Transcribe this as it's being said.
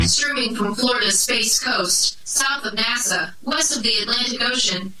Streaming from Florida's Space Coast, south of NASA, west of the Atlantic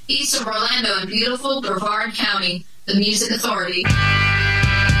Ocean, east of Orlando and beautiful Brevard County, the Music Authority.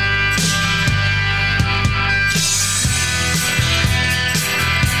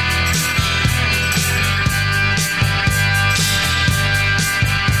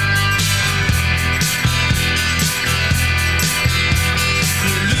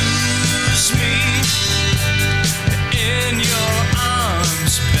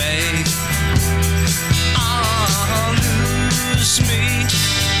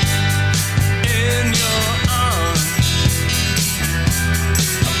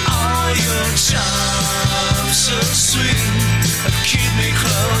 So sweet, keep me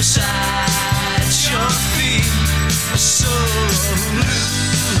close at your feet. So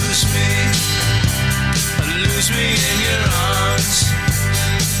lose me in your arms,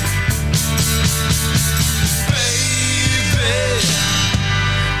 baby.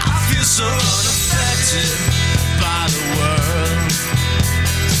 I feel so unaffected by the world.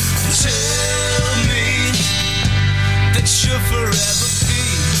 Tell me that you'll forever be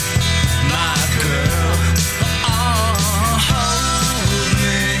my girl.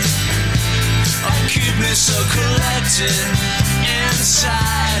 Keep me so collected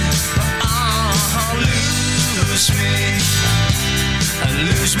inside.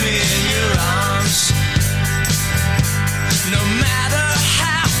 Lose me in your arms. No matter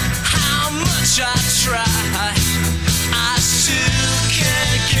how much I try, I still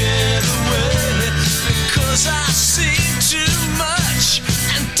can't get away, because I seen too much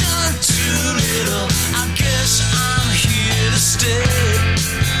and done too little. I guess I'm here to stay.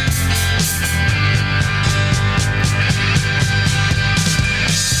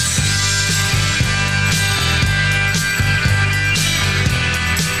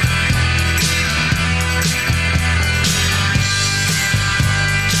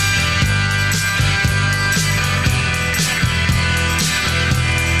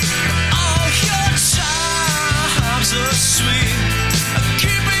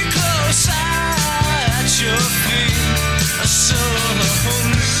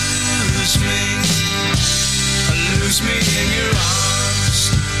 Lose me in your arms,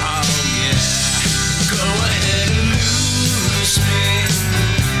 oh yeah. Go ahead and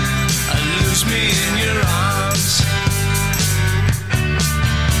lose me in your arms.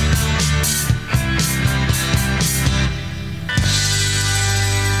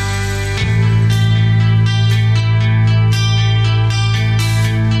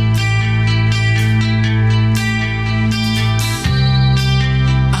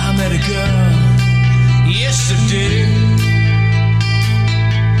 I met a girl yesterday.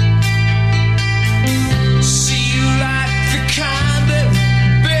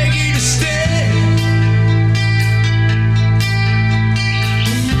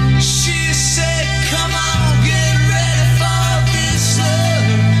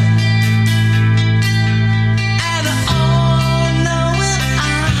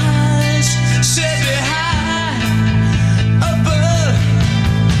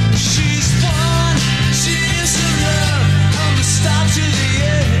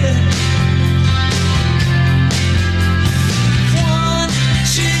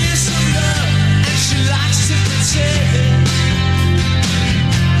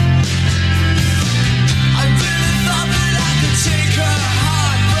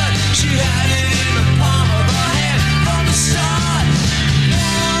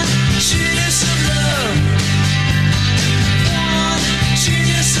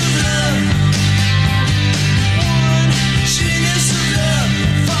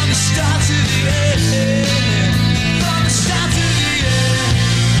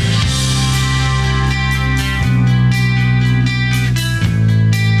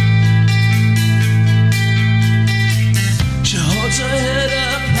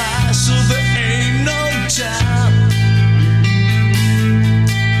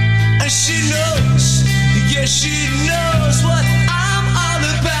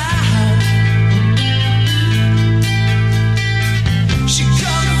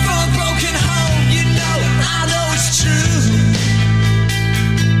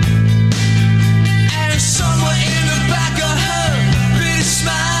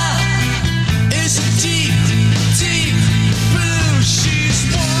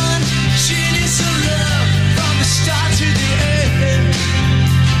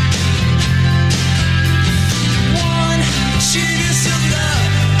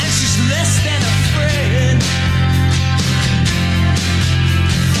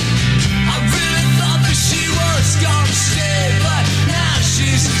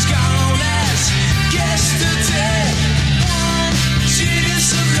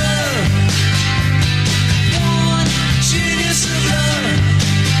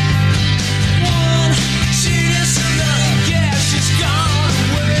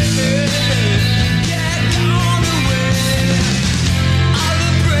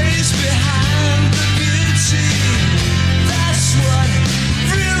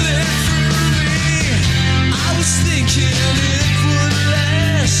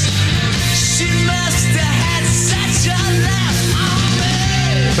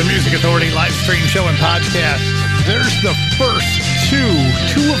 the Music Authority live stream show and podcast. There's the first two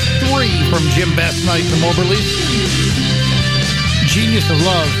of three from Jim Bass Knight and the Moberlys. Genius of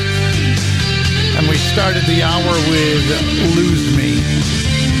Love. And we started the hour with Lose Me.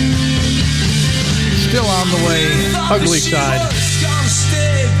 Still on the way, Ugly Side.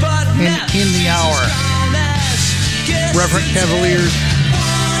 And in the hour, Reverend Cavaliers,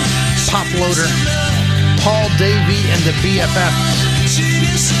 Pop Loader, Paul Davey and the BFFs.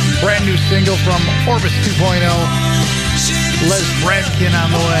 Brand new single from Orbis 2.0. Les Bradkin on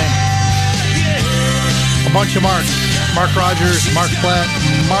the way. A bunch of Marks. Mark Rogers, Mark Platt,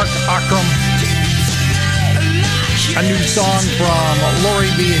 Mark Ockram. A new song from Lori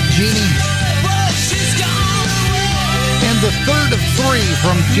Biagini. And the third of three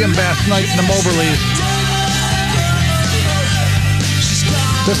from Jim Bass Knight and the Moberlys.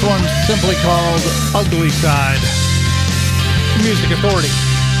 This one's simply called Ugly Side. Music Authority,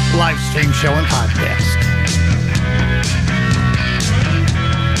 live stream show and podcast.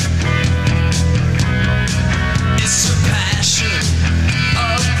 It's a passion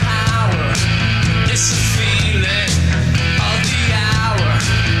of power. It's a feeling of the hour.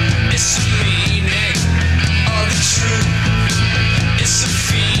 It's a meaning of the truth. It's a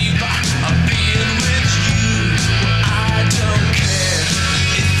fever of being with you. I don't care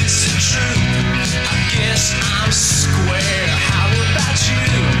if it's the truth. I guess I'm square. How about you?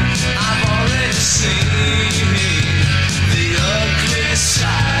 I've already seen the ugly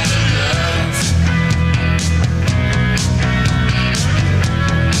side of love.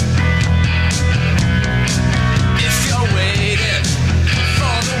 If you're waiting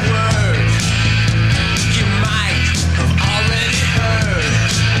for the word, you might have already heard.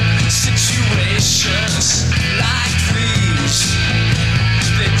 Situations like these,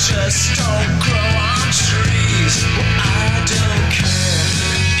 they just don't grow on trees. Well, I don't care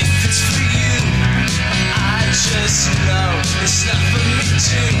if it's for you. I just know it's not for me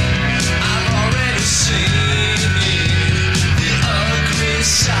too. I've already seen the ugly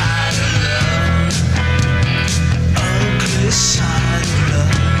side of love. Ugly side of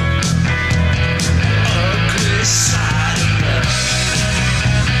love. Ugly side of love.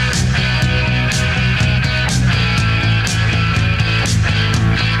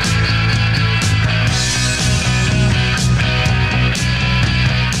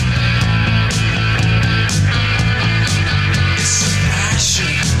 It's a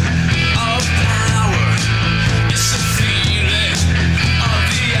passion of power. It's a feeling of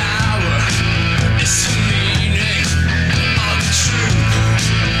the hour. It's a meaning of the truth.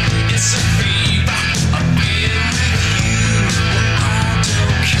 It's a fever of being with you. I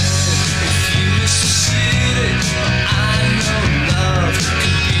don't care if you succeed it. I know love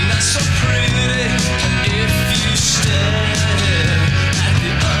can be not so pretty if you stare at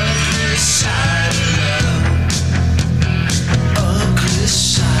the ugly side of love. Ugly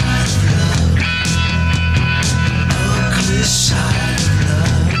side of love. Ugly side of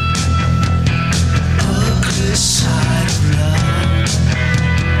love. Ugly side of love.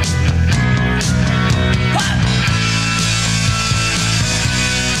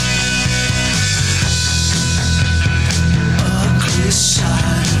 Ugly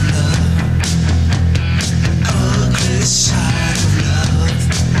side of love. Ugly side of love.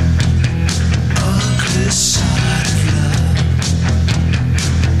 Ugly side of love.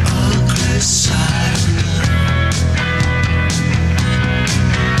 Ugly side of love.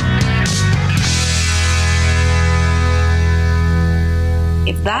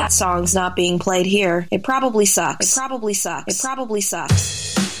 If that song's not being played here, it probably sucks. It probably sucks. It probably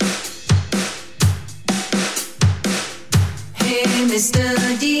sucks. Hey, Mr.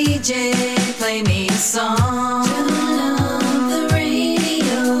 DJ, play me a song. Turn on the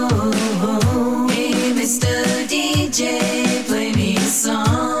radio. Hey, Mr. DJ, play me a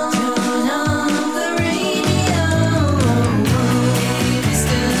song. Turn on the radio. Hey,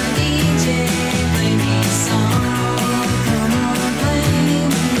 Mr. DJ, play me a song. Come on, play me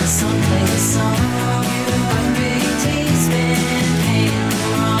a song, play a song. You've got great taste, man, can't go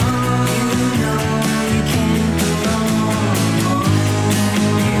wrong. You know you can't go wrong.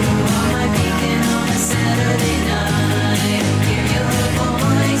 You are my beacon on a Saturday night.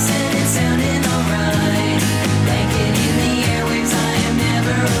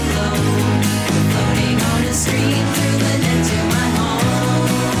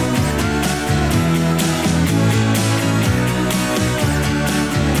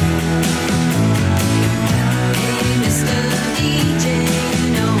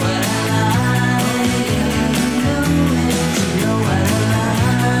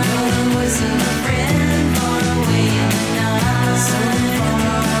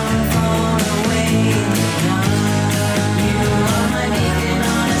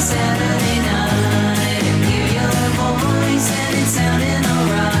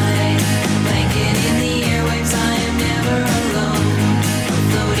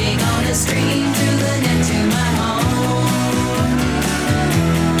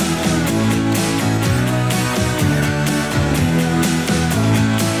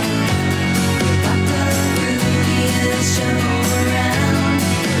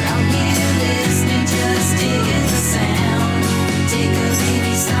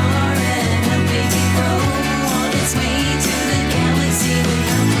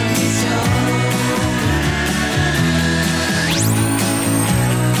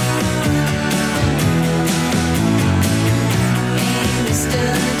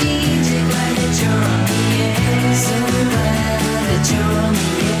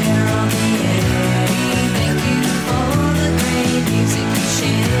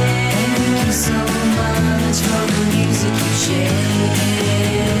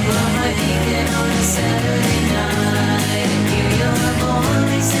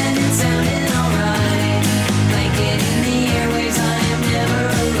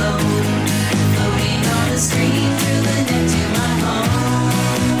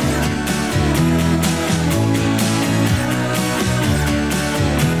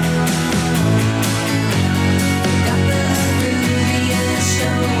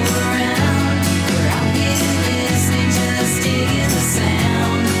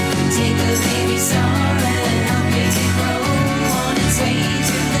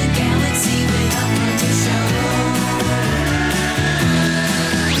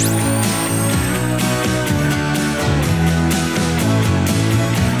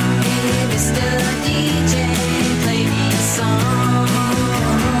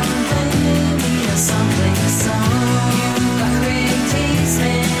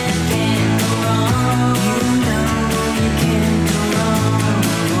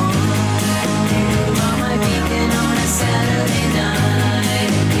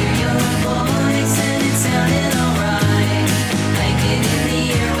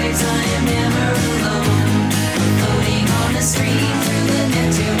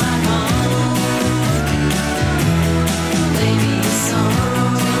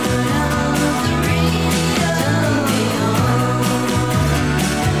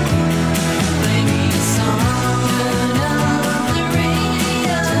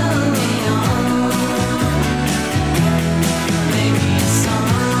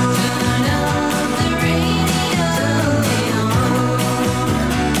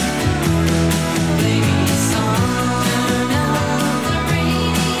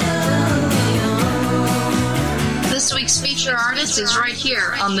 artist is right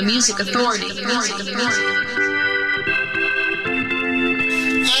here on the Music Authority. I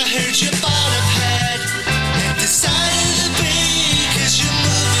heard you bought a pad and decided to be, 'cause you're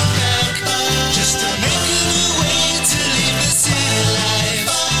moving back just to make a new way to leave the city life,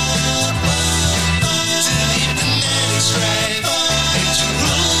 to leave the night strife, and to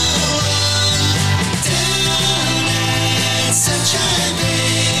roll down at Sunshine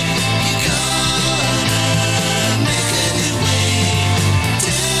Bay. You're gonna make a new way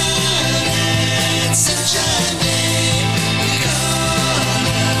down at Sunshine Bay. You're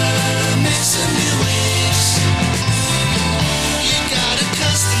gonna make some new waves. You got a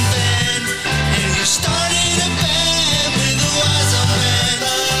custom band, and you're starting a band with a wise old man.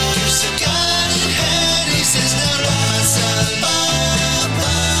 Gives a gun in hand, he says, "Now look, my son,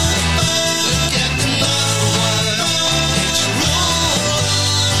 look at the number one, and you roll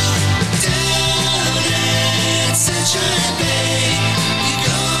down at Sunshine Bay. You're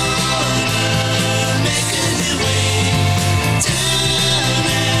gonna make a new way down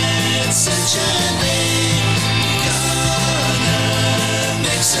at Sunshine Bay. You're gonna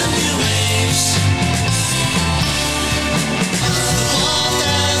make some new waves." Walk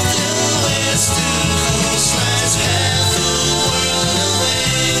out the western coastlines, half the world away.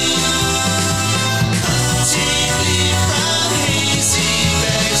 Take leave from hazy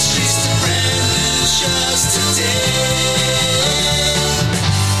back streets to brand new shows today.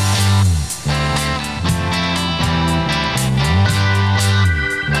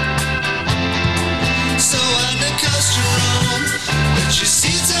 So on the coast you roam, but your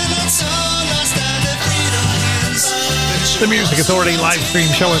seats are not so lost on the freedom winds. The Music Authority live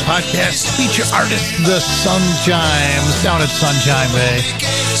stream show and podcast feature artist The Sunchimes down at Sunshine Bay.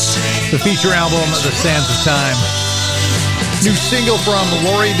 The feature album, The Sands of Time. New single from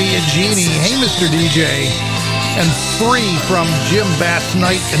Lori Biagini, Hey Mr. DJ. And 3 from Jim Bass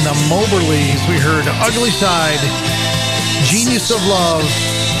Knight and the Moberlys. We heard Ugly Side, Genius of Love,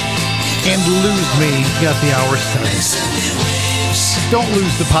 and Lose Me. Got the hour started. Don't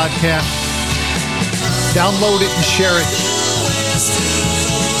lose the podcast. Download it and share it.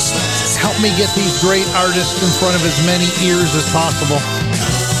 Help me get these great artists in front of as many ears as possible.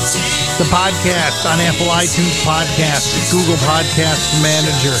 The podcast on Apple iTunes Podcast, Google Podcast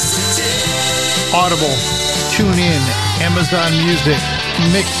Manager, Audible, TuneIn, Amazon Music,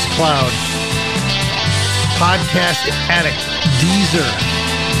 Mixcloud, Podcast Addict, Deezer,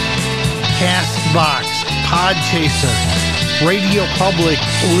 Castbox, Podchaser, Radio Public,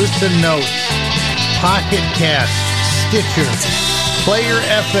 Listen Notes, Pocket Cast, Stitcher, Player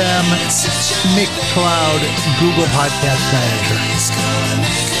FM, Mixcloud, Google Podcast Manager.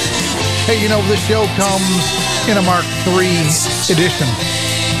 Hey, you know, this show comes in a Mark III edition.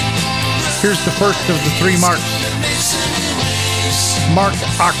 Here's the first of the 3 marks. Mark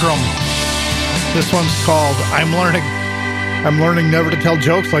Akram. This one's called I'm Learning. I'm learning never to tell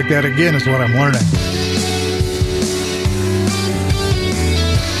jokes like that again is what I'm learning.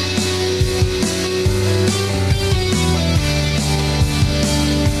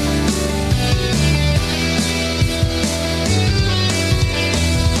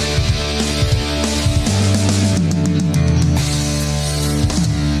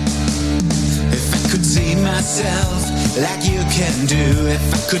 Like you can do,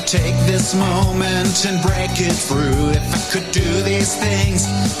 if I could take this moment and break it through, if I could do these things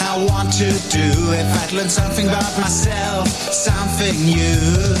I want to do, if I'd learn something about myself, something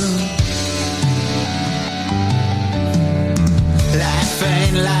new. Life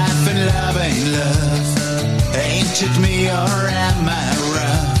ain't life and love ain't love. Ain't it me or am I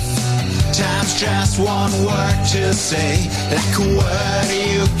rough? Time's just one word to say, like a word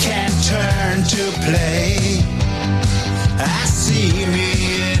you can turn to play. I see me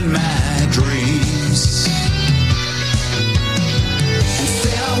in my dreams, and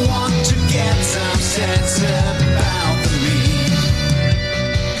still want to get some sense about me.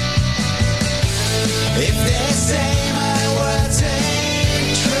 If they say my words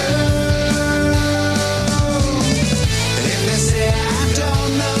ain't true, if they say I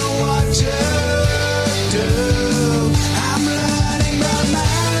don't know what to do, I'm learning about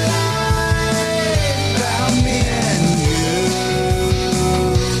my life, about me and you.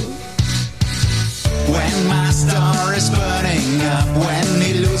 When my star is burning up, when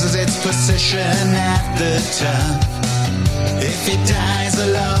it loses its position at the top, if it dies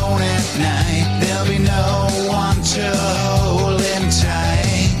alone at night, there'll be no one to hold him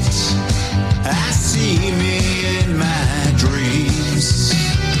tight. I see me in my dreams,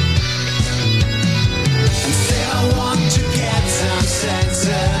 and still want to get some sense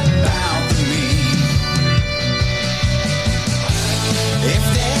about me.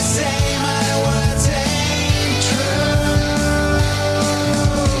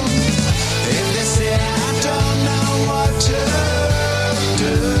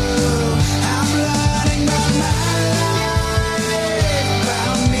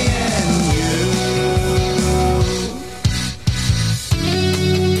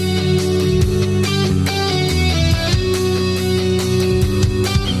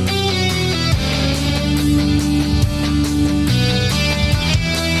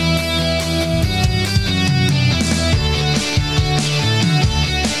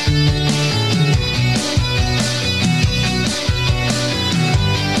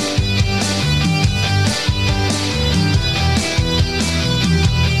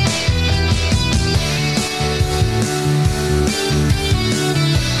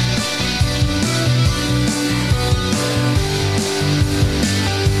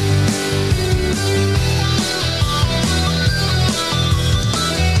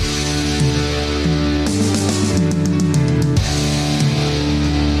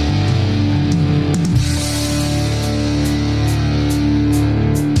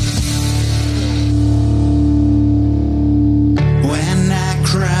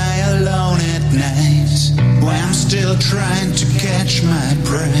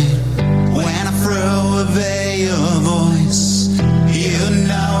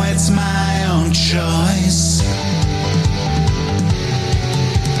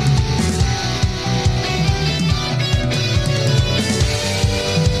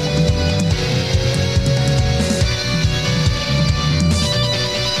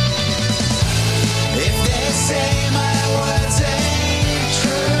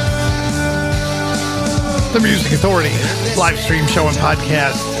 The Music Authority, live stream show and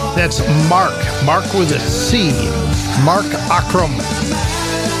podcast. That's Mark with a C, Mark Akram.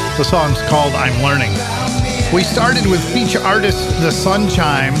 The song's called I'm Learning. We started with feature artist The Sun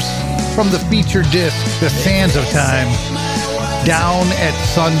Chimes from the feature disc The Sands of Time, Down at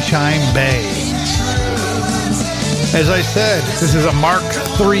Sunshine Bay. As I said, this is a Mark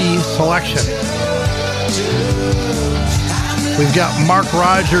III selection. We've got Mark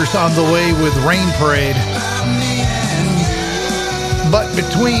Rogers on the way with Rain Parade. But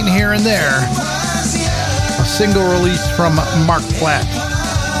between here and there, a single release from Mark Platt.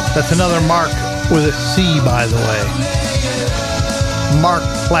 That's another Mark with a C, by the way. Mark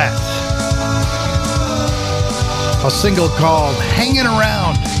Platt. A single called Hanging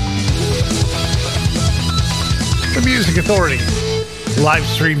Around. The Music Authority, live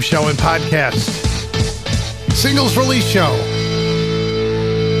stream show and podcast. Singles release show.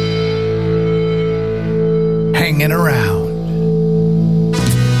 Hanging Around.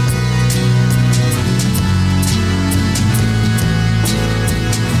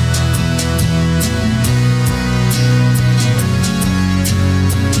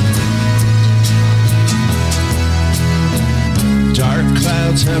 Dark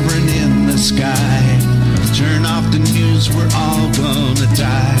clouds hovering in the sky. Turn off the news, we're all gonna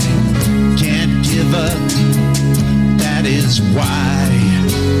die. Can't give up, that is why.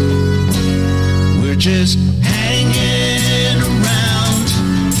 We're just hanging around,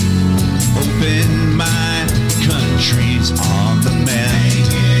 hoping my country's on the map.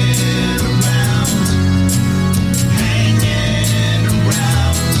 Hanging around, hanging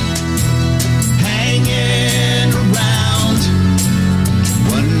around, hanging around,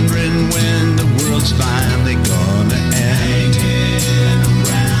 wondering when the world's finally gonna end. Hanging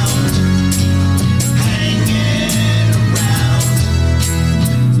around, hanging around.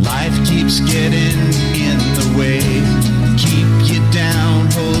 Life keeps getting in the way, keep you down,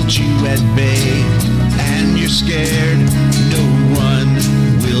 hold you at bay, and you're scared no one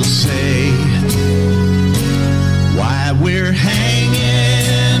will say why we're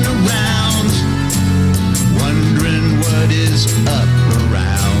hanging around, wondering what is up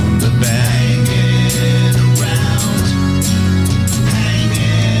around the bend. Hanging around,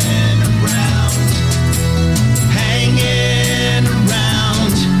 hanging around, hanging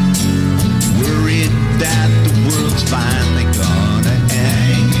around, worried that the world's finally gonna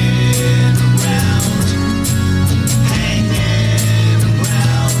end. Hanging around, hanging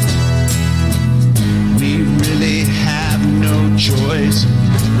around. We really have no choice.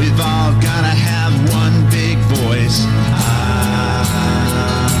 We've all gotta have one big voice.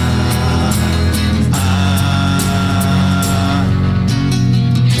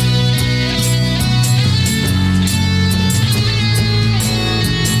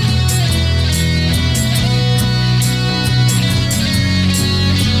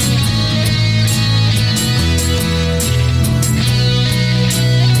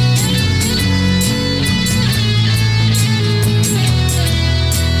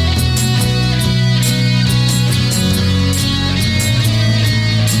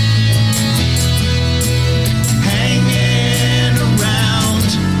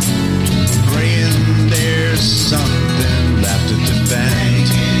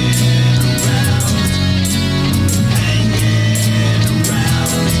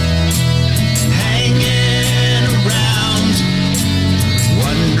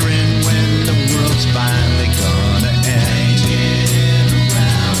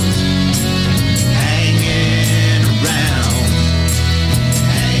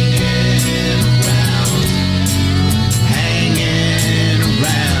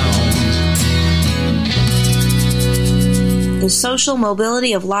 The social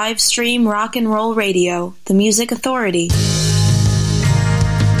mobility of live stream rock and roll radio, the Music Authority.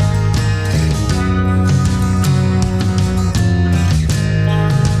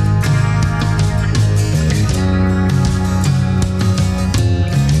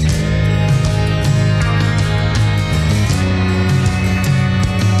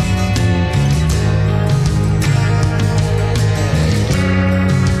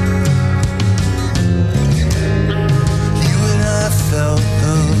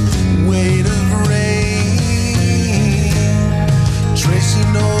 Weight of rain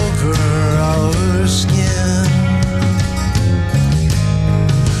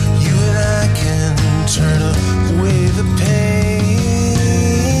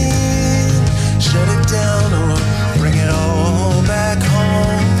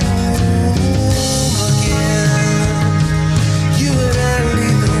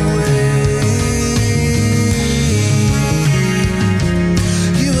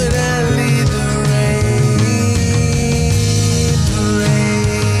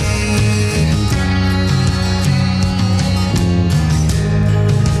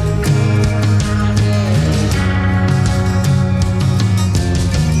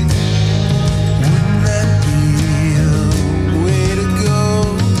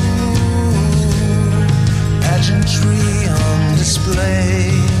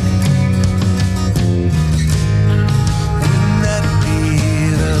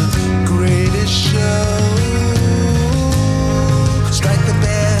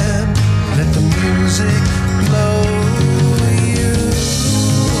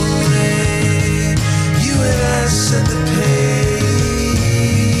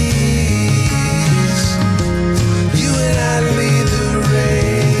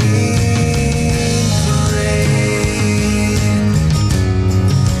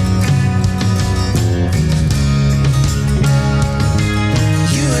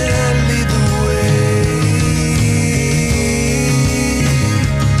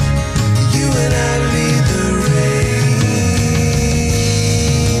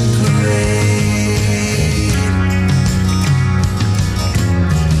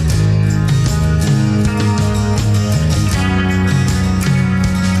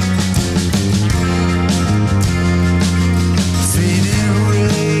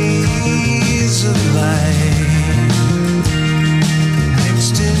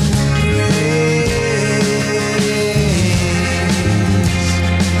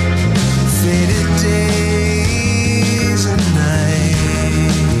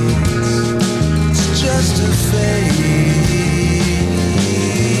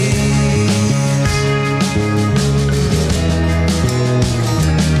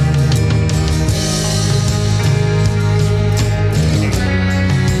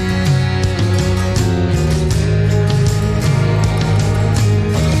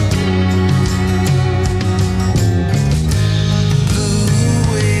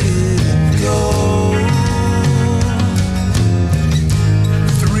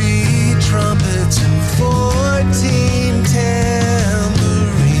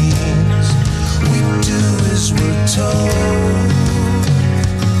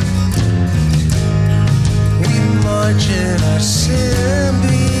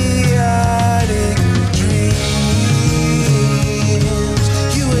symbiotic dreams.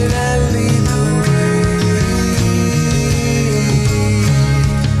 You and I lead the way.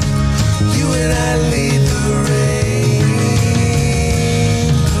 You and I lead the rain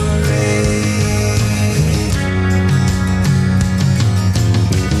parade.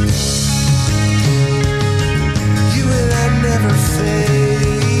 You and I never fade.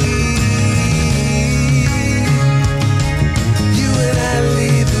 You and I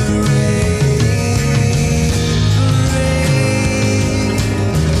lead the rain parade.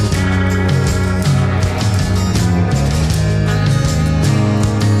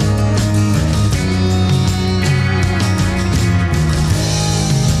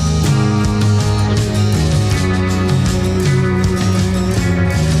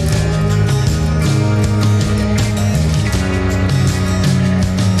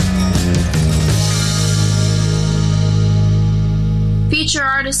 Feature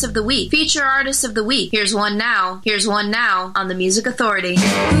Artist of the Week. Feature Artist of the Week. Here's one now. Here's one now on the Music Authority.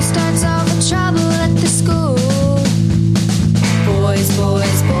 Who starts all the trouble at the school? Boys,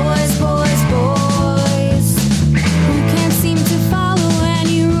 boys, boys, boys, boys. Who can't seem to follow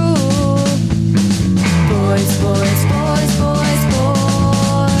any rule? Boys, boys, boys, boys,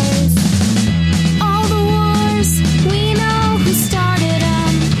 boys. All the wars, we know who started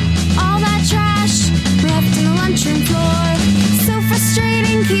them. All that trash left in the lunchroom floor. So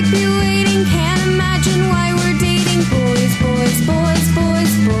frustrating, keep you waiting. Can't imagine why we're dating. Boys, boys, boys,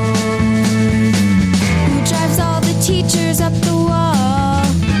 boys, boys. Who drives all the teachers up the wall?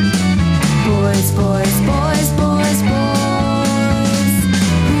 Boys, boys, boys, boys, boys.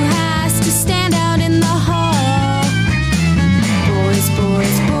 Who has to stand out in the hall? Boys,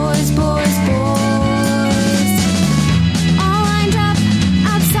 boys, boys, boys, boys. All lined up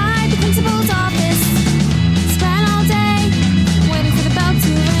outside the principal's office. Spent all day waiting for the bell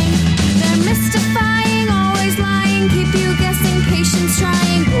to ring. They're mystifying, always lying. Keep you guessing, patience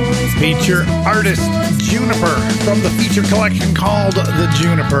trying. Boys, Feature boys, artist boys, Juniper from the feature collection called The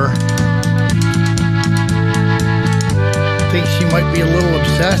Juniper. Think she might be a little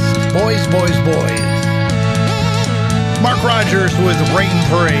obsessed. Boys, boys, boys. Mark Rogers with Rain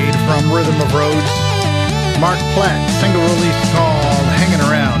Parade from Rhythm of Roads. Mark Platt, single release called Hanging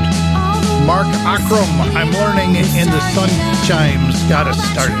Around. Mark Akram, I'm Learning in the Sun Chimes, got us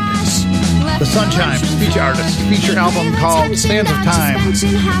started. The Sun Chimes, feature artist, feature album called Sands of Time,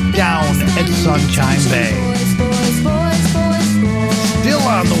 down at Sunshine Bay. Still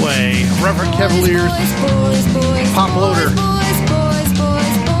on the way, Reverend Cavaliers, Pop Loader,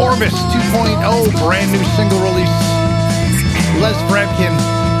 Orbis 2.0, brand new single release, Les Bradkin.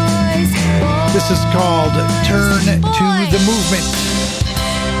 This is called Turn to the Movement.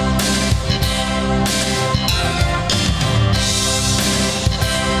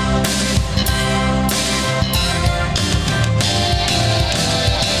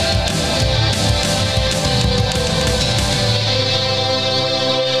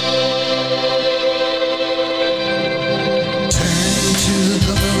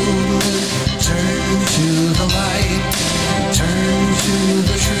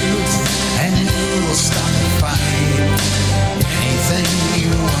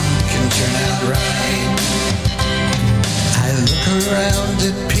 Around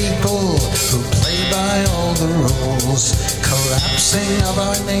at people who play by all the rules, collapsing of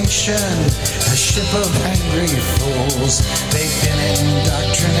our nation, a ship of angry fools. They've been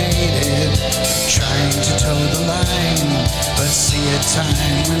indoctrinated, trying to toe the line, but see a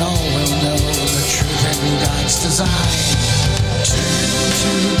time when all will know the truth in God's design. Turn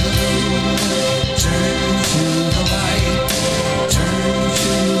to the moon, turn to the light, turn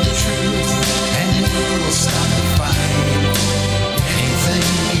to the truth, and you'll stop the fight. Anything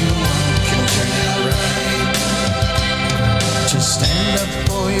you want can turn out right. To stand up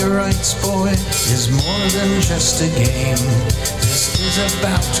for your rights, boy, is more than just a game. This is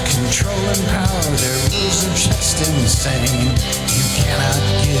about control and power. Their rules are just insane. You cannot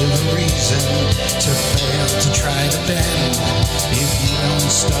give a reason to fail to try to bend. If you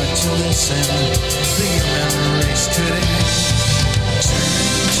don't start to listen, the human race could end.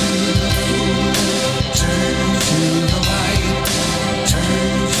 Turn to the moon, turn to the light,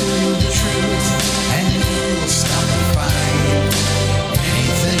 turn to the truth, and you'll stop the fight.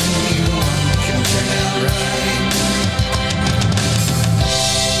 Anything you want can turn out right.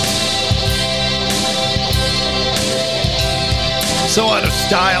 So out of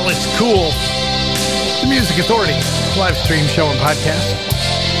style, it's cool. The Music Authority, live stream show and podcast.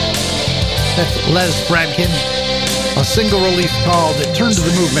 That's Les Bradkin, a single release called Turn to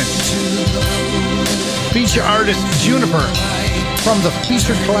the Movement. feature artist Juniper from the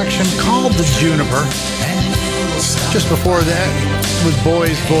featured collection called The Juniper. Just before that was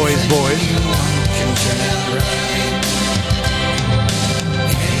Boys, Boys, Boys.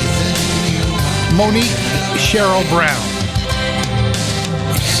 Monique Cheryl Brown.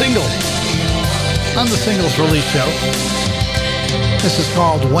 Single on the singles release show. This is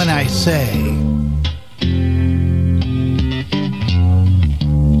called When I Say.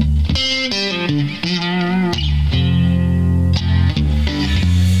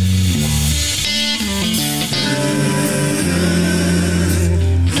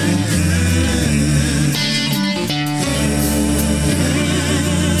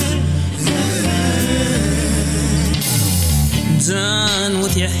 Done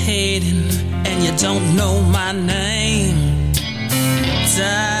with your hating and you don't know my name.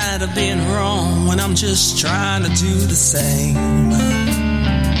 Tired of being wrong when I'm just trying to do the same.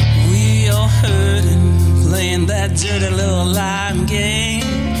 We all hurting, playing that dirty little line game.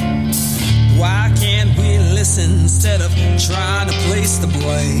 Why can't we listen instead of trying to place the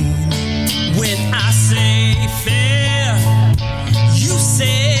blame? When I say fair, you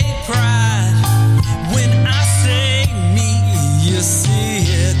say pride. When I say me, you see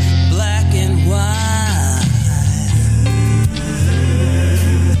it black and white.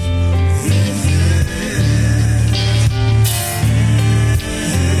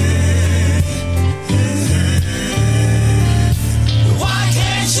 Why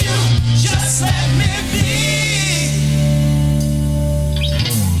can't you just let me be?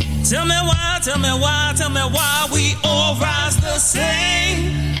 Tell me why, tell me why, tell me why we all rise the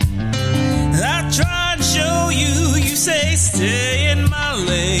same. I tried to show you, you say stay in my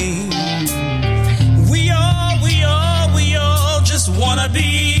lane. We all just wanna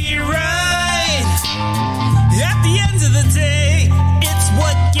be right. At the end of the day, it's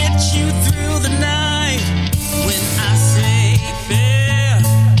what gets you through the night. When I say fair,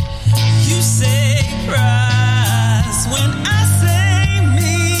 you say price. When I say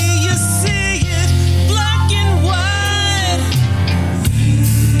me, you see it black and white.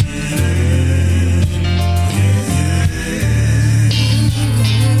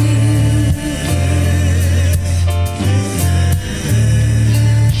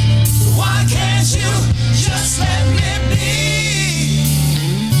 Why can't you just let me be?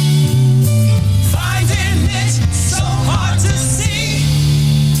 Finding it so hard to see.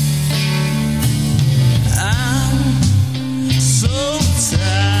 I'm so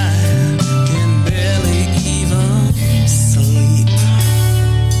tired, can barely even sleep.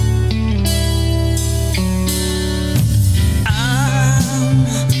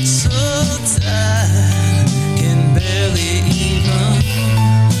 I'm so tired, can barely even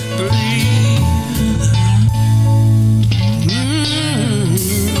breathe.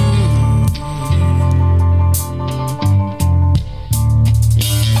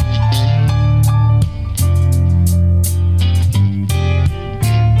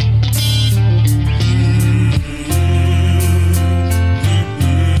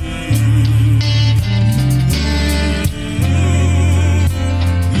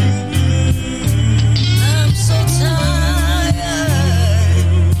 I'm so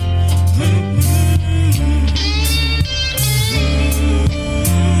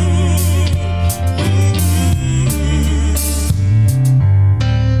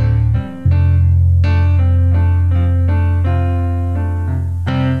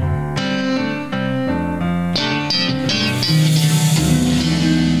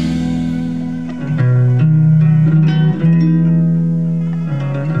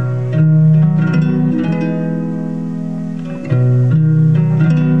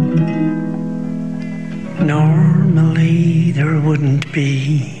Normally there wouldn't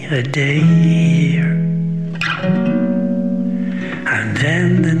be a day here, and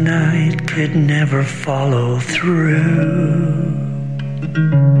then the night could never follow through.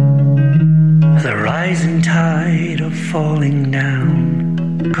 The rising tide of falling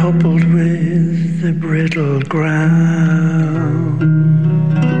down, coupled with the brittle ground.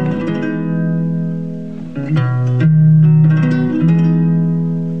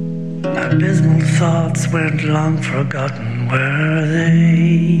 Abysmal thoughts weren't long forgotten, were they?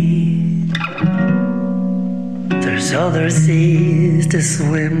 There's other seas to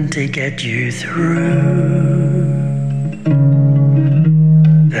swim to get you through.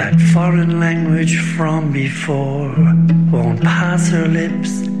 That foreign language from before won't pass her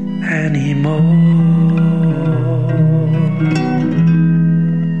lips anymore.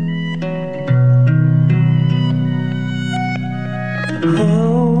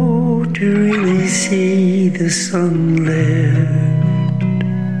 Oh, to really see the sun lift.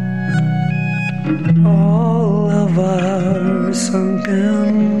 Oh,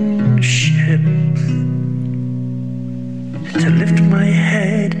 sunken ships, to lift my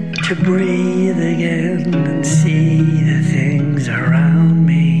head, to breathe again and see the things around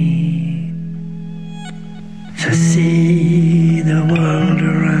me, to see the world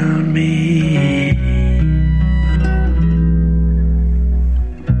around me.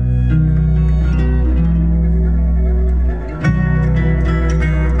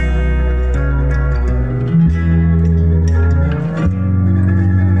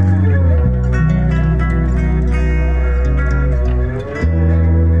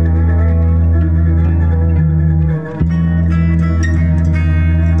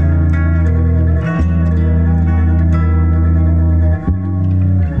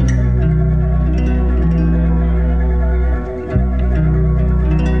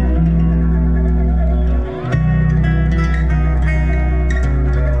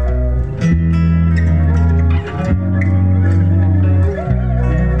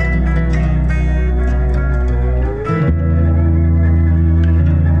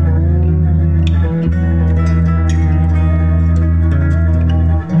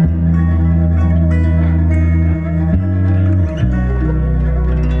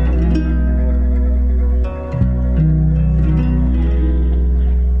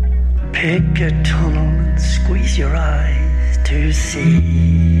 Pick a tunnel and squeeze your eyes to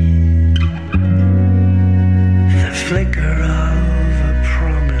see the flicker of a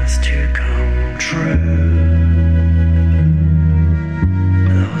promise to come true.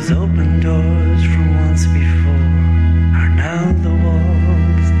 Those open doors from once before are now the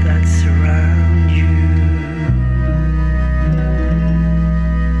walls that surround you.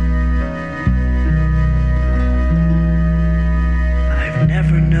 I've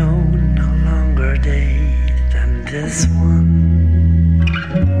never known day than this one.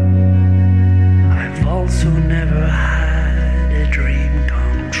 I've also never had a dream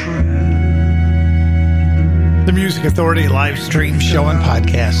come true. The Music Authority live stream show and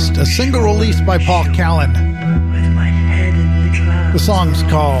podcast, a single release by Paul Callan. With my head in the clouds. The song's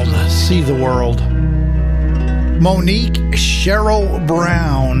called See the World. Monique Cheryl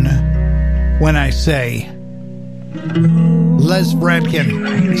Brown, When I Say. Les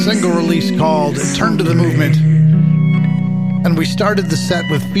Bradkin, single release called Turn to the Movement. And we started the set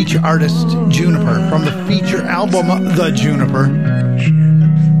with feature artist Juniper from the feature album The Juniper.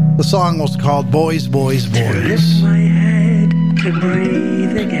 The song was called Boys, Boys, Boys. And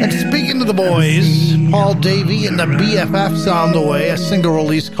speaking of the boys, Paul Davey and the BFF Sound Away, a single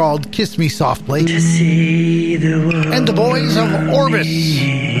release called Kiss Me Softly. And the boys of Orbis.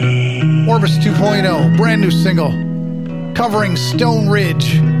 Orbis 2.0, brand new single, covering Stone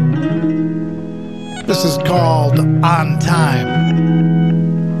Ridge. This is called On Time.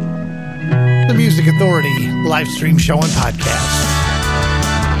 The Music Authority live stream show and podcast.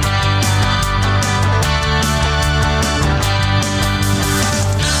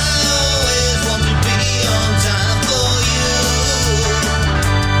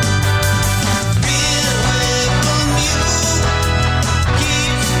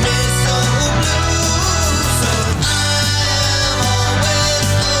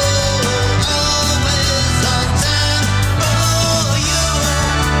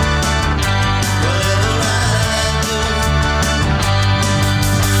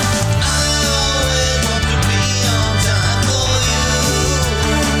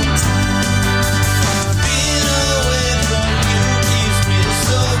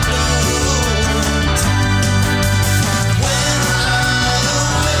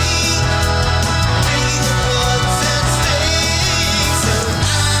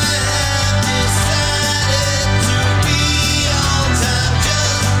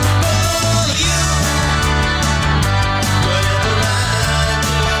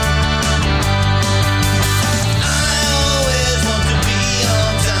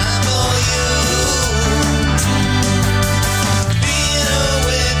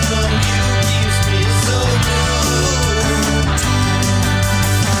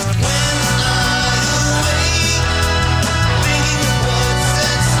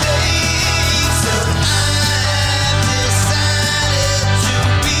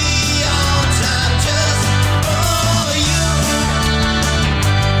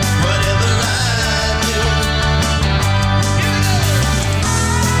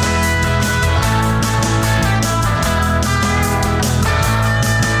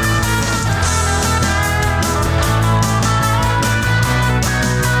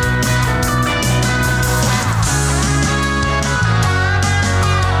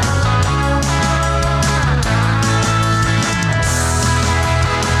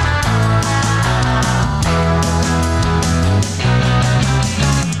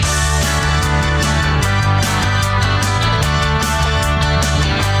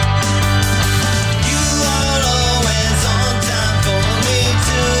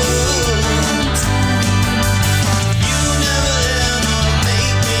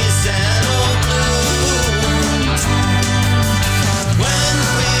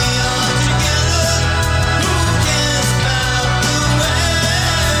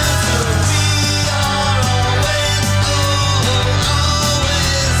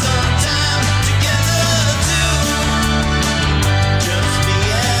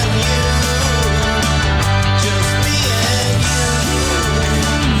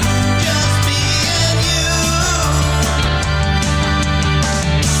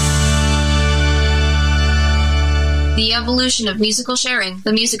 the evolution of musical sharing,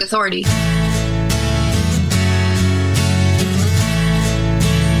 the Music Authority.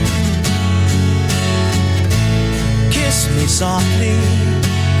 Kiss me softly,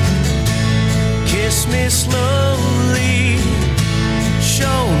 kiss me slowly,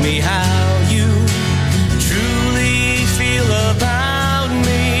 show me how you truly feel about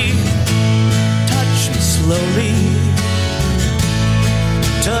me. Touch me slowly,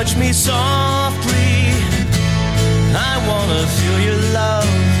 touch me softly, I wanna feel your love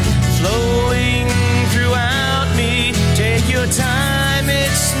flowing throughout me. Take your time,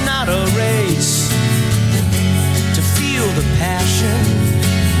 it's not a race. To feel the passion,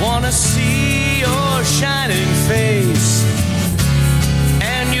 wanna see your shining face,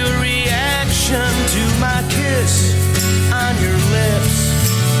 and your reaction to my kiss on your lips,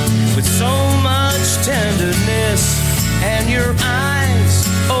 with so much tenderness, and your eyes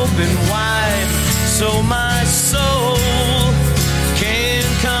open wide, so my soul can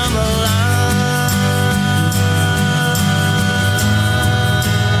come alive.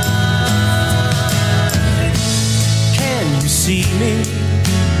 Can you see me?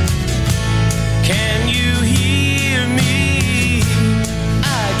 Can you hear me?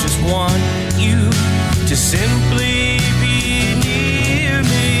 I just want you to simply be near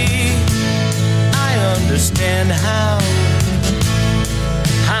me. I understand how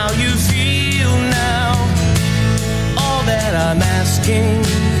you feel now. All that I'm asking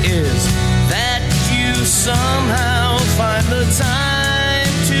is that you somehow find the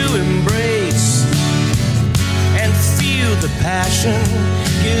time to embrace and feel the passion.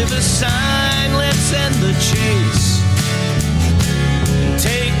 Give a sign, let's end the chase, and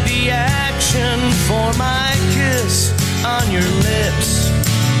take the action for my kiss on your lips,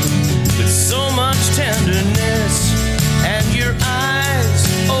 with so much tenderness, and your eyes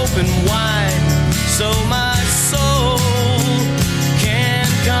open wide, so my soul can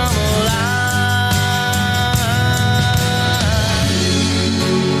come alive.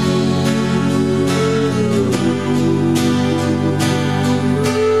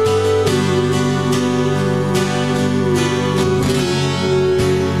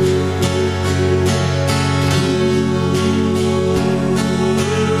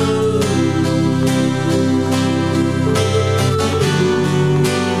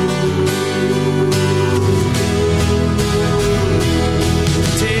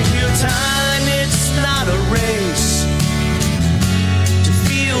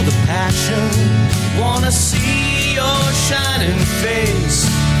 Wanna see your shining face,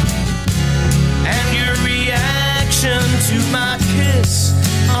 and your reaction to my kiss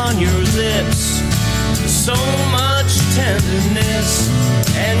on your lips, so much tenderness,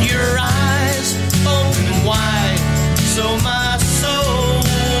 and your eyes open wide, so my soul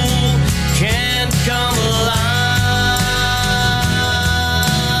can come alive.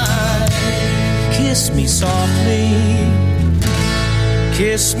 Kiss me softly,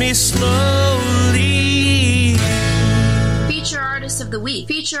 kiss me slowly. Feature Artist of the Week.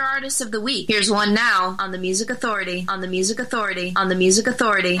 Feature Artist of the Week. Here's one now on the Music Authority. On the Music Authority. On the Music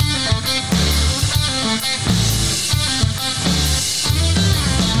Authority.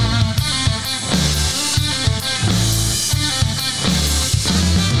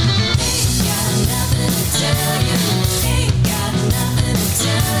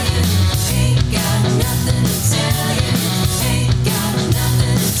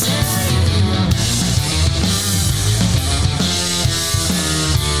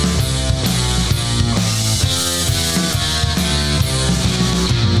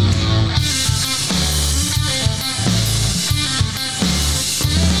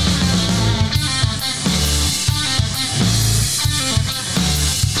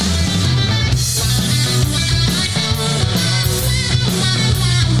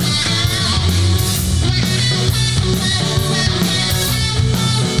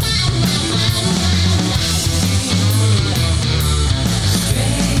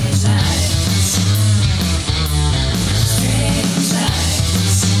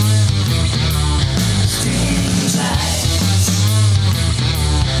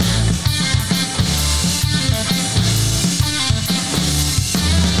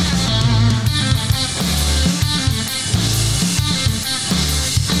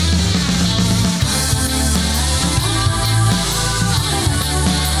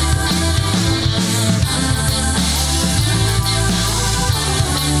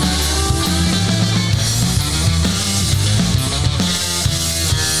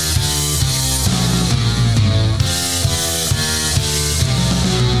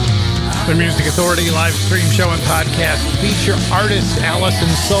 The Music Authority live stream show and podcast. Feature artist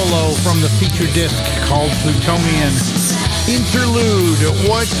Allison Solo from the feature disc called Plutonian. Interlude,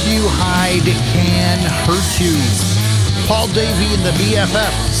 What You Hide Can Hurt You. Paul Davey and the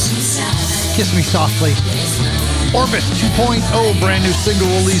BFFs, Kiss Me Softly. Orbis 2.0, brand new single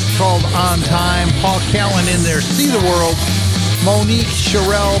released called On Time. Paul Callan in there, See the World. Monique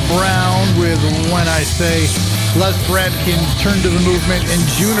Sherelle Brown with When I Say. Les Bradkin, Turn to the Movement, and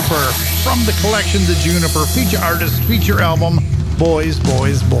Juniper from the collection The Juniper. Feature artist, feature album, Boys,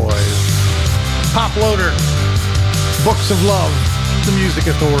 Boys, Boys. Pop Loader, Books of Love, The Music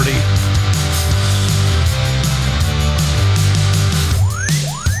Authority.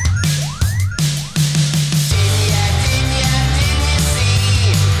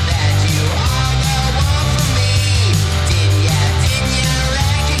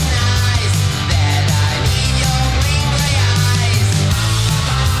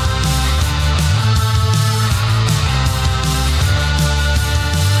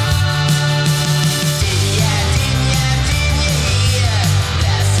 Didn't ya hear?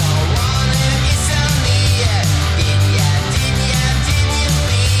 That's all.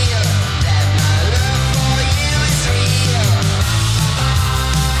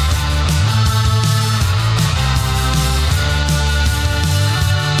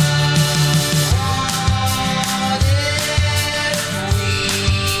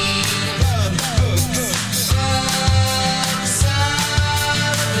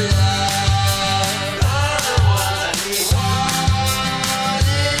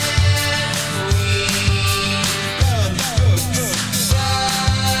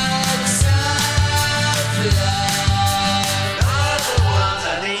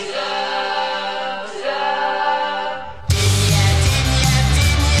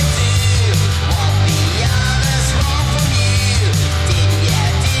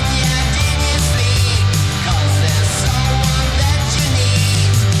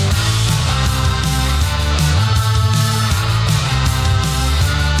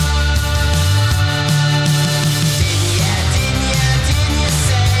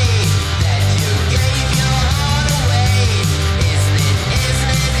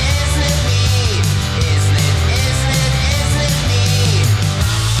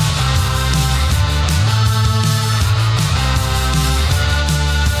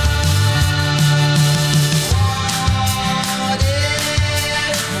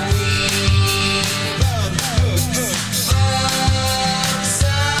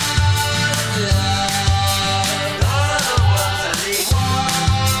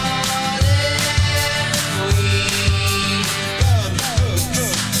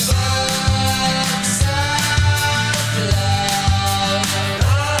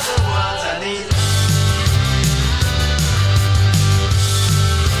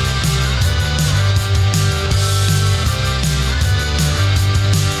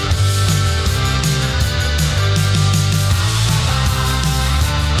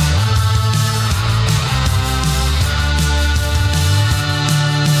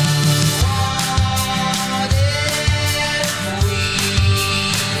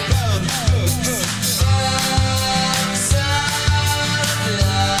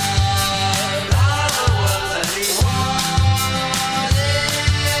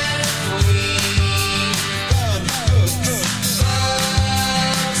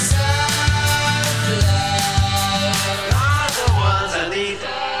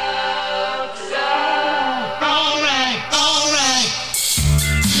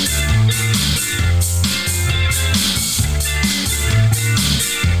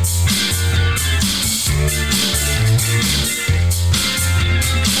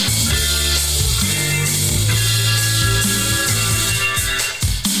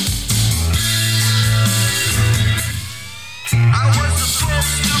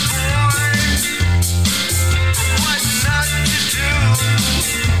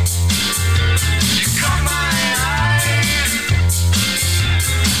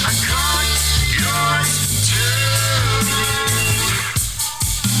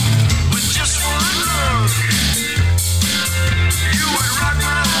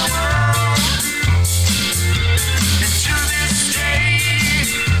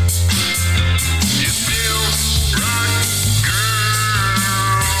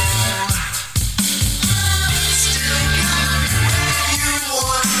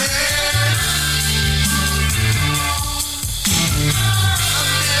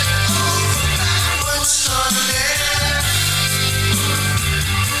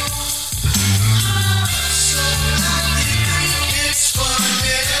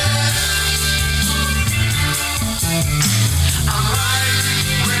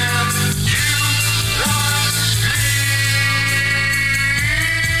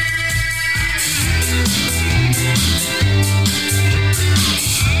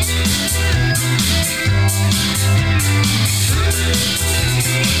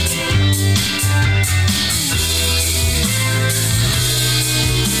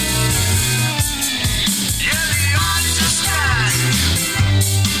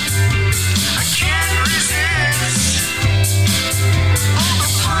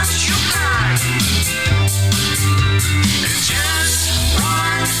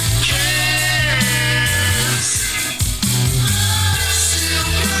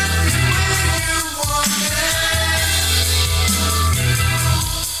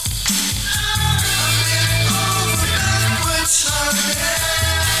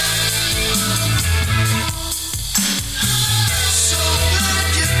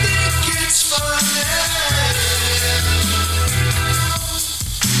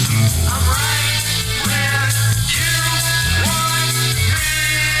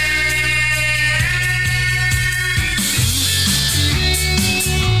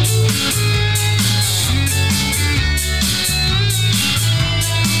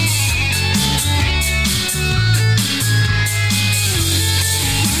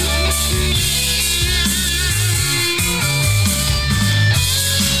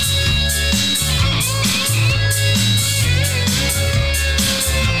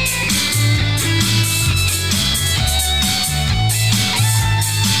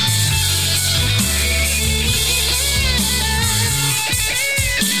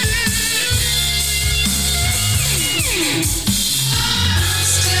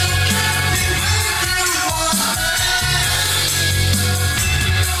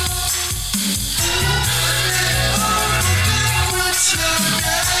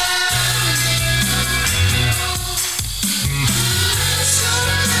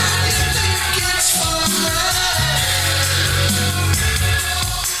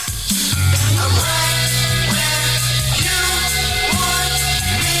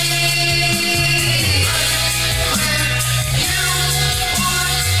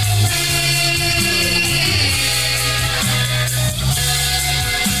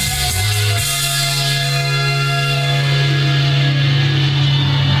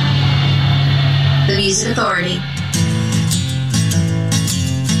 Authority.